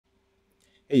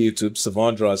Hey YouTube,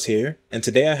 Savon Draws here, and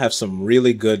today I have some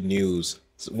really good news.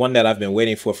 One that I've been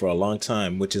waiting for a long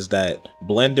time, which is that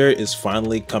Blender is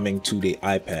finally coming to the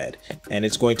iPad, and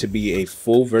it's going to be a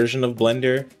full version of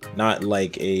Blender, not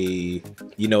like the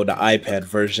iPad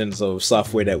versions of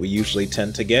software that we usually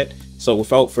tend to get. So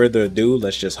without further ado,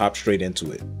 let's just hop straight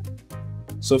into it.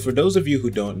 So for those of you who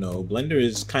don't know, Blender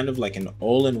is kind of like an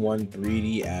all-in-one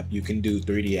 3D app. You can do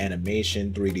 3D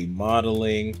animation, 3D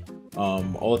modeling,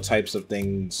 all types of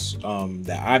things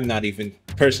that I'm not even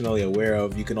personally aware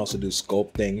of. You can also do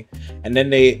sculpting. And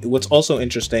then what's also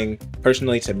interesting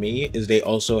personally to me is they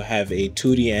also have a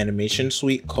 2D animation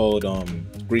suite called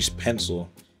Grease Pencil.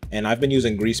 And I've been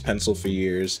using Grease Pencil for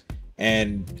years.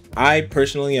 And I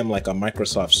personally am like a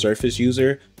Microsoft Surface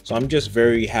user. So I'm just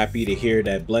very happy to hear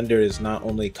that Blender is not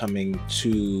only coming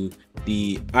to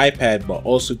the iPad, but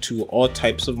also to all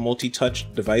types of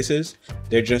multi-touch devices.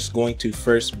 They're just going to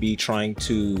first be trying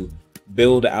to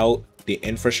build out the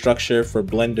infrastructure for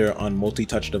Blender on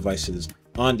multi-touch devices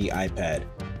on the iPad.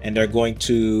 And they're going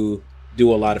to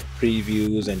do a lot of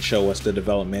previews and show us the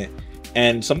development.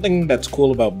 And something that's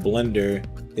cool about Blender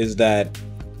is that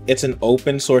it's an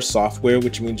open source software,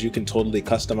 which means you can totally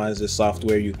customize this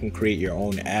software. You can create your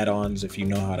own add-ons if you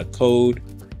know how to code.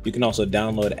 You can also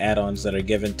download add-ons that are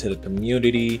given to the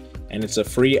community, and it's a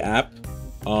free app.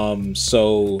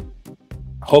 So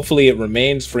hopefully it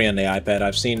remains free on the iPad.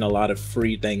 I've seen a lot of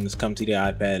free things come to the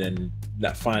iPad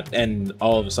and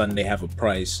all of a sudden they have a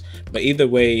price. But either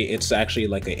way, it's actually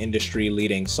like an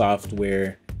industry-leading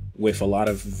software with a lot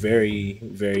of very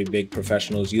big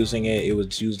professionals using it. It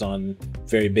was used on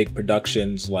very big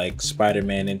productions like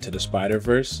Spider-Man Into the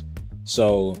Spider-Verse.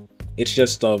 So it's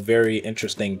just a very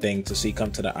interesting thing to see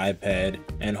come to the iPad,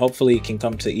 and hopefully it can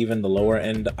come to even the lower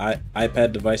end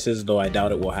iPad devices, though I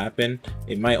doubt it will happen.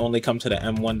 It might only come to the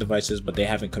M1 devices, but they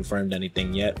haven't confirmed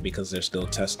anything yet because they're still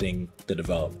testing the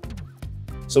development.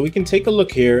 So we can take a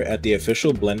look here at the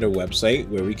official Blender website,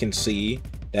 where we can see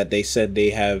that they said they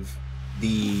have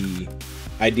the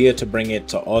idea to bring it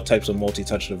to all types of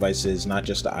multi-touch devices, not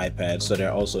just the iPad. So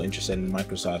they're also interested in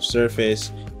Microsoft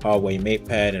Surface, Huawei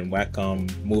MatePad, and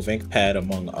Wacom Move InkPad,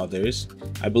 among others.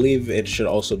 I believe it should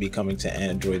also be coming to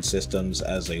Android systems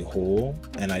as a whole,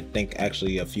 and I think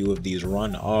actually a few of these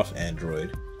run off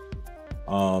Android.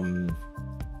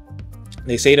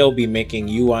 They say they'll be making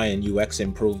UI and UX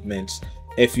improvements.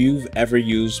 If you've ever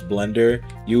used Blender,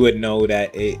 you would know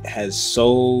that it has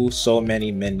so many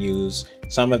menus.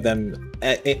 Some of them,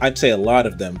 I'd say a lot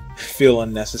of them, feel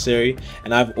unnecessary.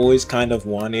 And I've always kind of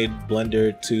wanted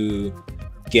Blender to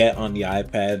get on the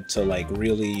iPad to like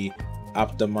really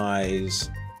optimize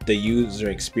the user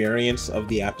experience of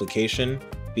the application,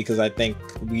 because I think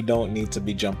we don't need to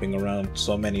be jumping around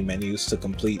so many menus to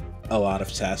complete a lot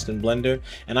of tasks in Blender.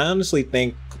 And I honestly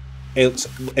think it's,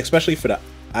 especially for the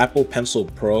Apple Pencil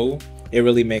Pro, it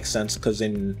really makes sense, because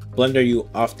in Blender you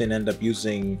often end up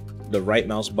using the right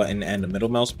mouse button and the middle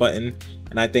mouse button,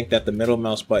 and I think that the middle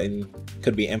mouse button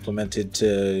could be implemented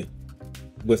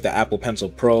with the Apple Pencil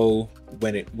Pro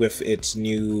with its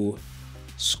new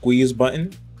squeeze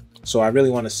button. So I really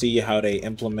want to see how they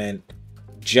implement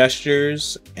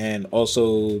gestures and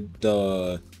also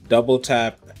the double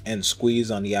tap and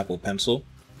squeeze on the Apple Pencil.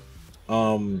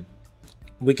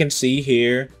 We can see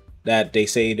here that they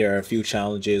say there are a few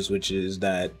challenges, which is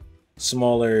that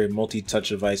smaller multi-touch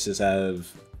devices have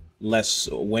less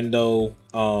window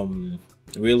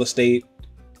real estate.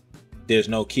 There's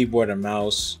no keyboard or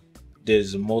mouse.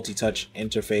 There's a multi-touch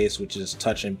interface, which is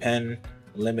touch and pen,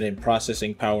 limited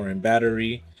processing power and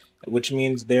battery, which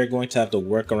means they're going to have to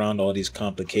work around all these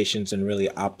complications and really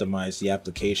optimize the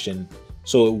application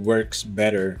so it works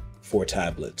better for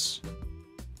tablets.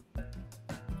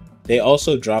 They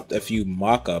also dropped a few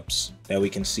mock-ups that we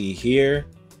can see here.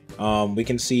 We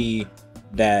can see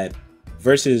that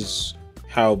versus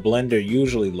how Blender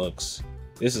usually looks,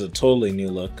 this is a totally new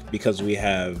look, because we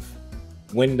have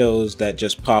windows that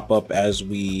just pop up as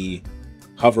we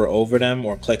hover over them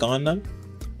or click on them.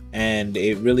 And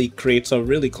it really creates a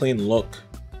really clean look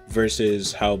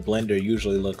versus how Blender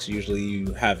usually looks. Usually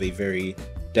you have a very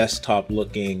desktop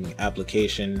looking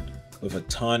application with a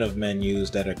ton of menus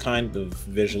that are kind of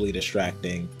visually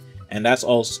distracting. And that's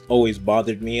also always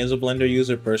bothered me as a Blender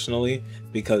user personally,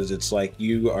 because it's like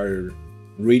you are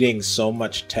reading so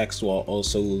much text while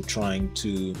also trying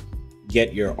to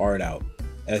get your art out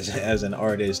as an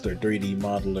artist or 3D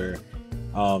modeler.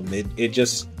 It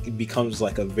just becomes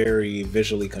like a very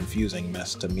visually confusing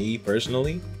mess to me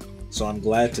personally. So I'm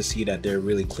glad to see that they're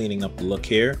really cleaning up the look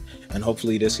here, and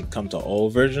hopefully this can come to all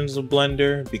versions of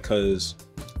Blender, because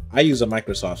I use a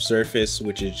Microsoft Surface,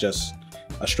 which is just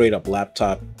a straight up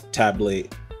laptop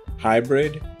tablet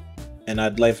hybrid, and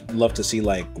I'd love to see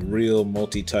like real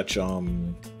multi-touch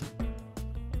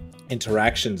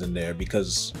interactions in there,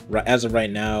 because as of right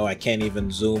now I can't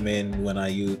even zoom in when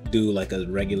I do like a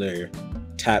regular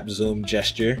tap zoom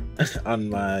gesture on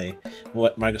my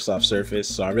Microsoft Surface.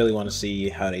 So I really want to see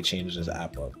how they change this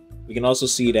app up. We can also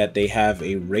see that they have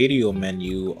a radio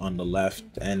menu on the left,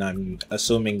 and I'm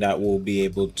assuming that we'll be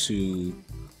able to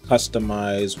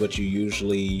customize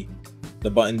the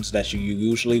buttons that you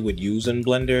usually would use in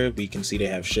Blender. We can see they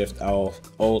have Shift,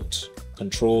 Alt,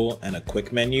 Control, and a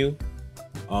quick menu.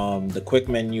 The quick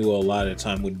menu a lot of the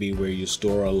time would be where you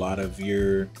store a lot of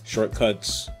your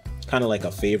shortcuts, kind of like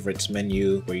a favorites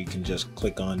menu where you can just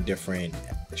click on different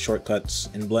shortcuts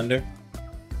in Blender.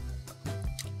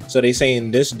 So they say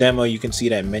in this demo you can see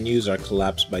that menus are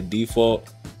collapsed by default,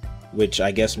 which I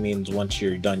guess means once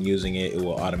you're done using it, it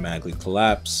will automatically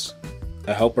collapse.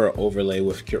 A helper overlay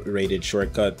with curated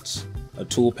shortcuts, a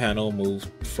tool panel moved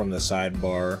from the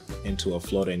sidebar into a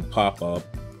floating pop-up,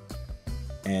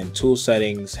 and tool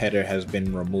settings header has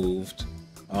been removed.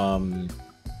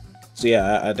 So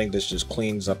yeah, I think this just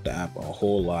cleans up the app a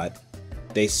whole lot.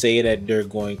 They say that they're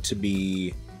going to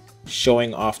be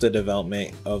showing off the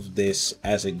development of this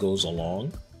as it goes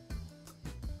along.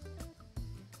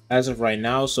 As of right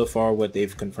now, so far what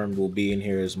they've confirmed will be in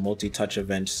here is multi-touch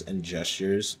events and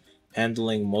gestures,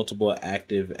 handling multiple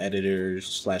active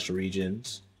editors /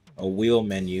 regions, a wheel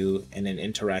menu, and an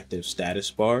interactive status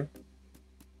bar.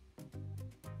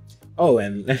 Oh,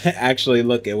 and actually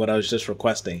look at what I was just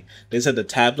requesting. They said the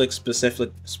tablet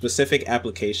specific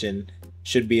application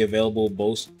should be available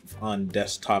both on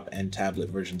desktop and tablet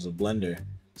versions of Blender.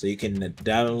 So you can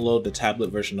download the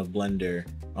tablet version of Blender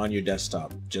on your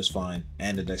desktop just fine,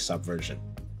 and the desktop version.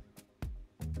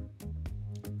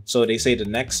 So they say the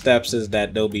next steps is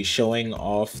that they'll be showing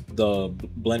off the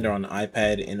Blender on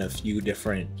iPad in a few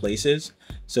different places.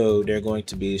 So they're going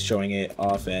to be showing it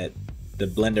off at the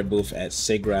Blender booth at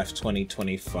SIGGRAPH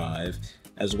 2025,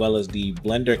 as well as the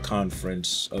Blender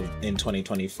conference in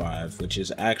 2025, which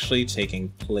is actually taking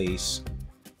place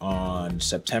on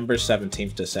September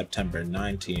 17th to September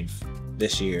 19th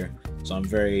this year. So I'm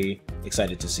very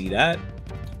excited to see that.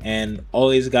 And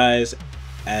always guys,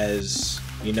 as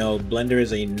you know, Blender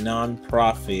is a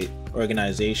non-profit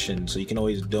organization, so you can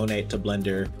always donate to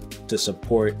Blender to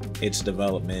support its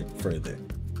development further.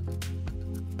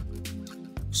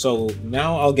 So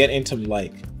now I'll get into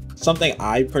like something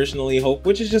I personally hope,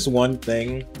 which is just one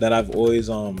thing that I've always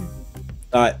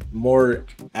thought more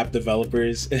app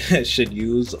developers should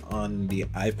use on the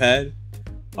iPad.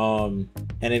 And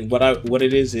then what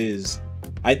it is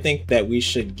I think that we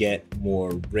should get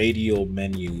more radial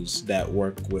menus that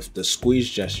work with the squeeze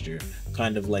gesture.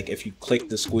 Kind of like if you click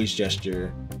the squeeze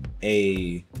gesture,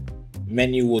 a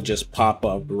menu will just pop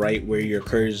up right where your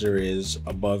cursor is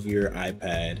above your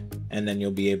iPad, and then you'll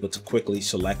be able to quickly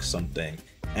select something.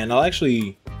 And I'll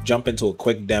actually jump into a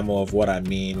quick demo of what I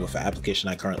mean with an application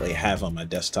I currently have on my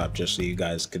desktop, just so you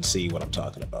guys can see what I'm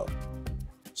talking about.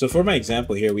 So for my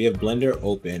example here, we have Blender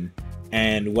open,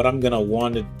 and what I'm gonna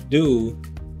want to do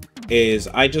is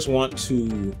I just want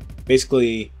to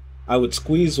basically, I would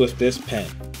squeeze with this pen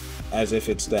as if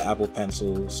it's the Apple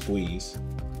Pencil squeeze,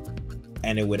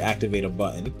 and it would activate a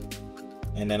button,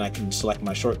 and then I can select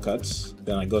my shortcuts.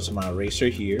 Then I go to my eraser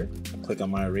here, I click on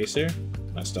my eraser,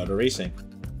 and I start erasing.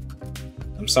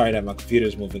 I'm sorry that my computer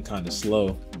is moving kind of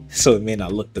slow, so it may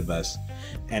not look the best.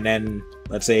 And then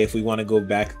let's say if we want to go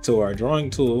back to our drawing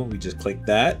tool, we just click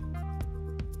that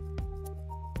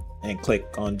and click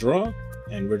on draw,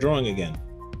 and we're drawing again.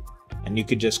 And you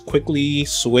could just quickly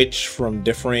switch from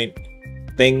different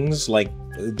things, like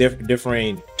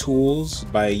different tools,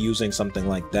 by using something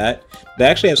like that. They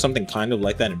actually have something kind of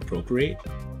like that in Procreate.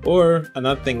 Or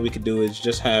another thing we could do is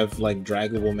just have like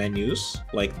draggable menus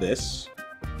like this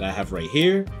that I have right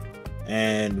here,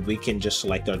 and we can just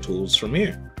select our tools from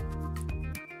here.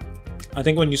 I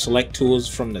think when you select tools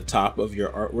from the top of your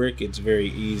artwork, it's very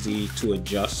easy to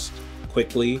adjust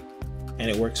quickly, and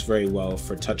it works very well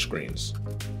for touchscreens.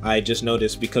 I just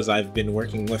noticed, because I've been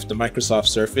working with the Microsoft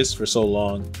Surface for so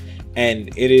long, and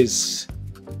it is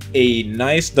a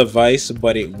nice device,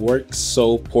 but it works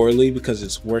so poorly because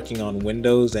it's working on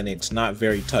Windows and it's not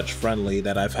very touch friendly,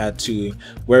 that I've had to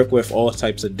work with all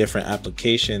types of different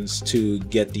applications to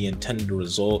get the intended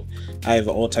result. I have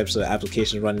all types of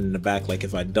applications running in the back, like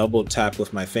if I double tap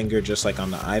with my finger just like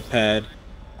on the iPad,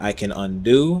 I can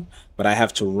undo, but I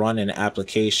have to run an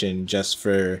application just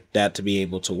for that to be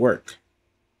able to work.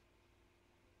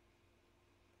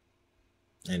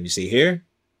 And you see here,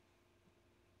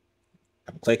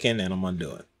 I'm clicking and I'm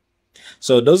undoing.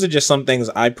 So those are just some things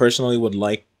I personally would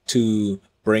like to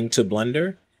bring to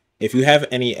Blender. If you have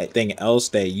anything else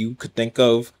that you could think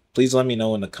of, please let me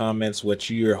know in the comments what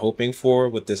you're hoping for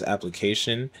with this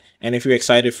application. And if you're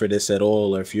excited for this at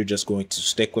all, or if you're just going to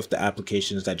stick with the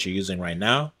applications that you're using right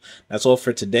now. That's all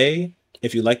for today.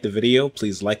 If you liked the video,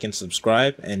 please like and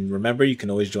subscribe. And remember, you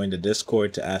can always join the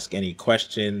Discord to ask any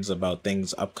questions about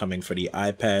things upcoming for the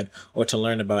iPad, or to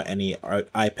learn about any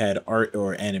iPad art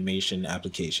or animation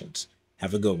applications.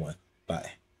 Have a good one.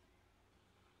 Bye.